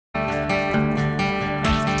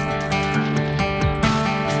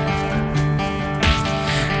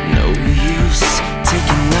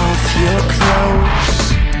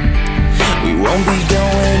won't be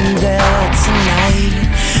going there tonight.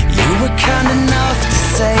 You were kind enough to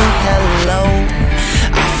say hello.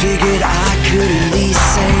 I figured I could at least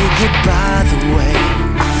say goodbye the way.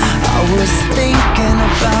 I was thinking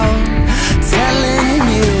about telling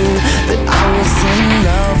you that I was in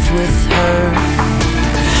love with her.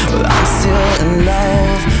 Well, I'm still in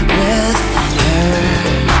love with her.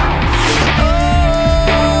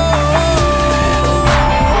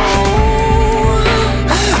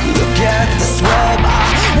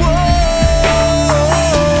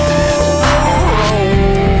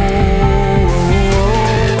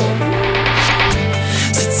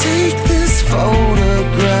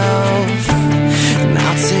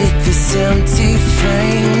 Empty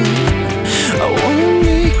frame, I won't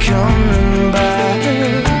be coming back.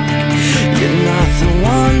 You're not the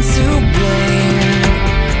one to blame.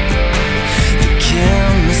 The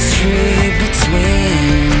chemistry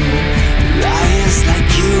between liars like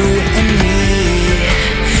you and me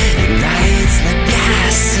ignites like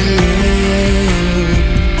gasoline.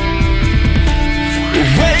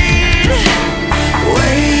 Wait,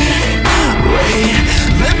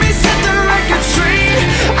 let me set the record straight.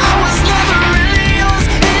 I was never really yours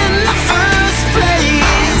in the first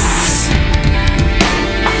place.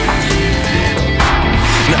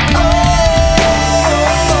 Now,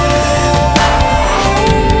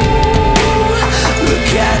 look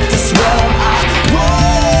at this web I wove.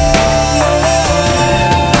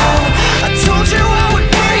 I told you I would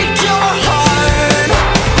break your heart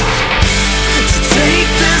to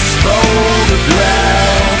take this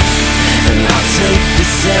photograph, and I'll take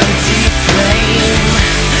this empty frame.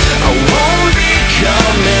 I won't be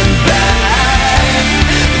coming back,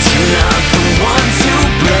 but you're not the one to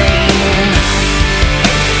blame.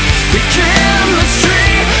 The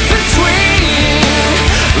chemistry between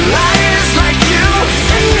liars like you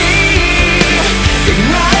and me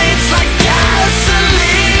ignites like gasoline.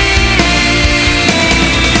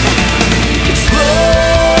 Explosions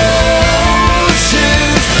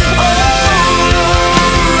all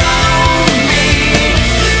around me.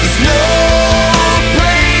 There's no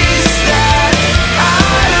place that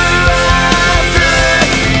I'd rather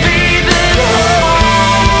be than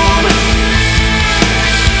home.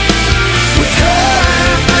 With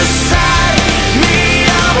her beside me,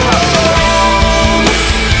 I'm home.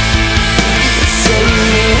 Take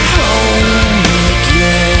me home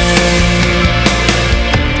again.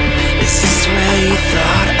 Is this where you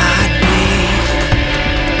thought I'd be?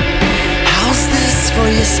 How's this for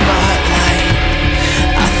your spot?